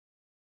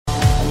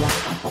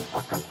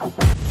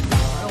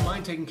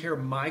taking care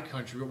of my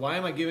country. Why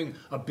am I giving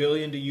 $1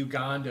 billion to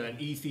Uganda and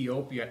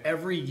Ethiopia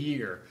every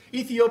year?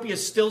 Ethiopia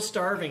is still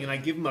starving, and I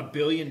give them $1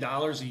 billion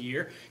a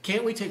year.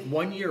 Can't we take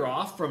 1 year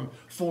off from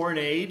foreign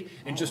aid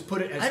and just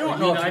put it as I don't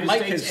know if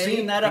Mike has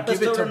seen that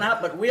episode or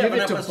not, but we have an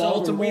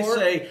episode where we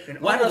say,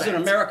 why doesn't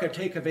America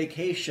take a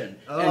vacation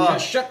and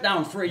just shut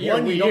down for a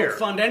year? We don't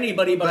fund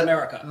anybody but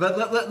America.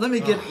 But let me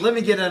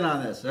get in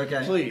on this,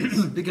 okay?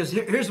 Please. Because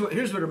here's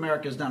what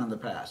America's done in the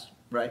past,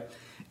 right?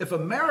 If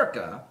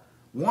America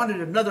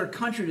wanted another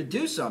country to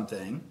do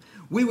something,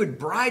 we would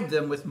bribe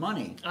them with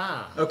money.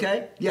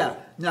 Okay? Yeah.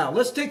 Now,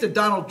 let's take the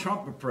Donald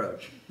Trump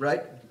approach,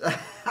 right?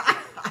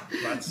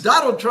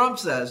 Donald Trump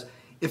says,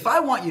 if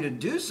I want you to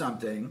do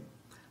something,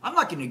 I'm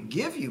not going to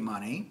give you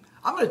money.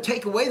 I'm going to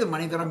take away the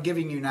money that I'm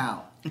giving you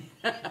now.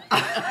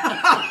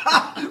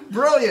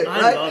 Brilliant,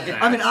 right? I love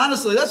that. I mean,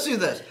 honestly, let's do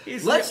this.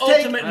 He's the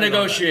ultimate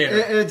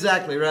negotiator.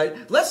 Exactly,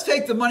 right? Let's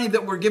take the money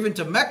that we're giving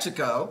to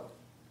Mexico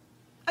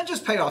and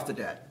just pay off the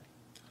debt.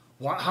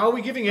 How are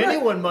we giving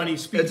anyone money,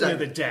 speaking of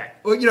the debt?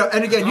 Well,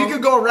 and again, you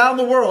can go around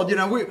the world.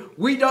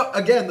 We don't.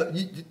 Again,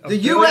 the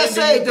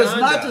USA does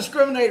not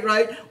discriminate,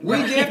 right? We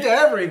give to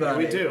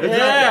everybody. We do. Exactly.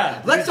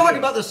 Yeah. Let's talk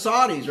about the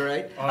Saudis,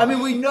 right? I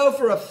mean, we know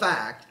for a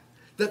fact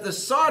that the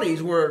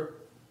Saudis were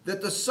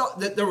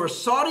that there were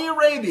Saudi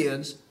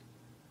Arabians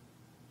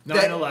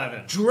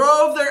 9/11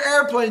 drove their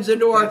airplanes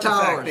into our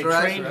towers. They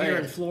right? trained here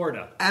in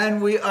Florida,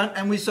 and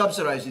we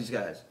subsidize these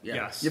guys.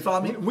 Yes, you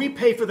follow me? We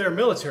pay for their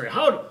military.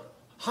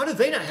 How do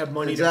they not have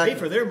money to pay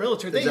for their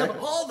military? They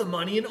have all the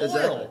money in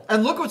oil.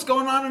 And look what's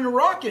going on in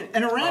Iraq and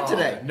Iran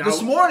today,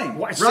 this morning.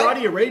 Right?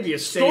 Saudi Arabia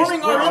stays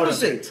storming our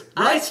embassy.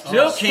 I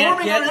still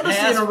can't get our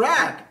embassy in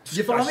Iraq.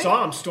 You follow me? I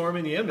saw them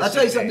storming the embassy. I'll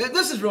tell you something.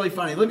 This is really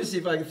funny. Let me see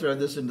if I can throw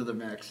this into the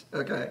mix.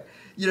 Okay.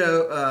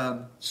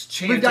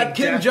 We've got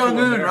Kim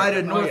Jong-un, right,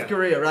 in North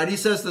Korea, right? He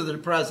says to the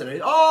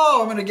president,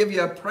 I'm going to give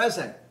you a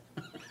present.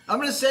 I'm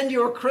going to send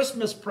you a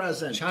Christmas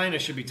present. China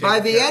should be taking by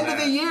the end of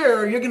the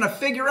year. You're going to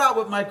figure out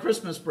what my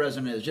Christmas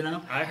present is.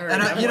 I heard.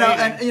 And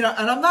and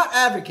I'm not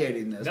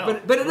advocating this,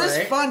 but it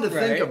is fun to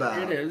think about.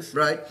 It is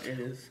right. It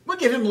is. We'll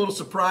give him a little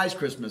surprise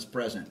Christmas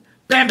present.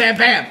 Bam, bam,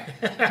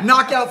 bam!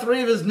 Knock out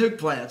 3 of his nuke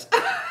plants.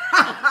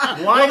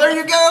 Well, there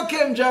you go,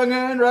 Kim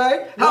Jong-un,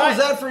 right? How was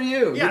that for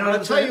you? Yeah,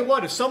 I'll tell you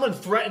what, if someone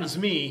threatens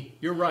me,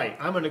 you're right.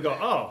 I'm going to go,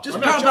 I'm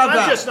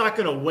just not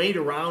going to wait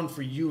around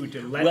for you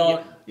to let you.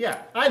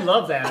 Yeah, I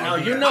love that. Now,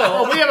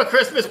 we have a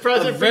Christmas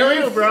present for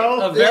you,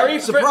 bro. A very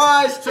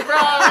surprise.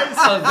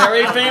 A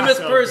very famous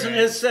person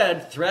has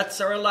said,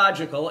 threats are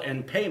illogical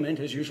and payment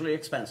is usually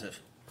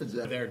expensive.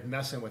 Exactly. They're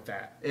messing with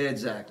that.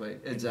 Exactly.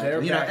 And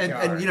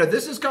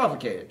this is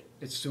complicated.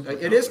 It's super.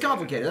 It is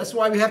complicated. That's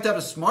why we have to have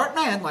a smart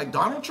man like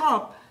Donald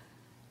Trump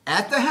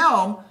at the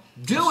helm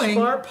doing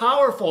smart,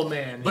 powerful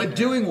man. But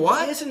doing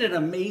what? Isn't it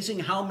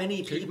amazing how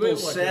many people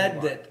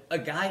said that a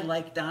guy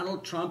like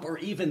Donald Trump, or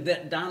even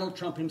that Donald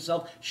Trump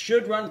himself,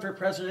 should run for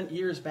president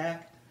years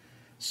back?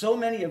 So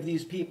many of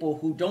these people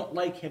who don't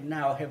like him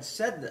now have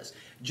said this.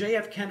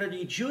 J.F.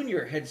 Kennedy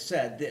Jr. had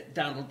said that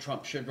Donald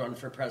Trump should run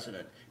for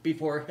president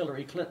before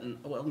Hillary Clinton.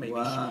 Well,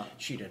 maybe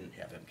she didn't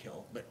have him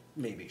killed, but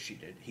maybe she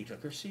did. He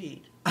took her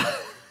seat.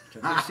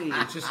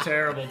 It's just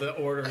terrible, the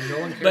order.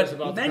 No one cares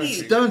about the country.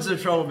 Stone's a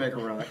troublemaker,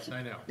 Rox.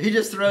 I know. He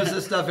just throws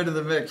this stuff into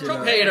the mix.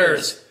 Trump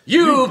haters,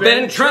 you've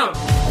been Trump.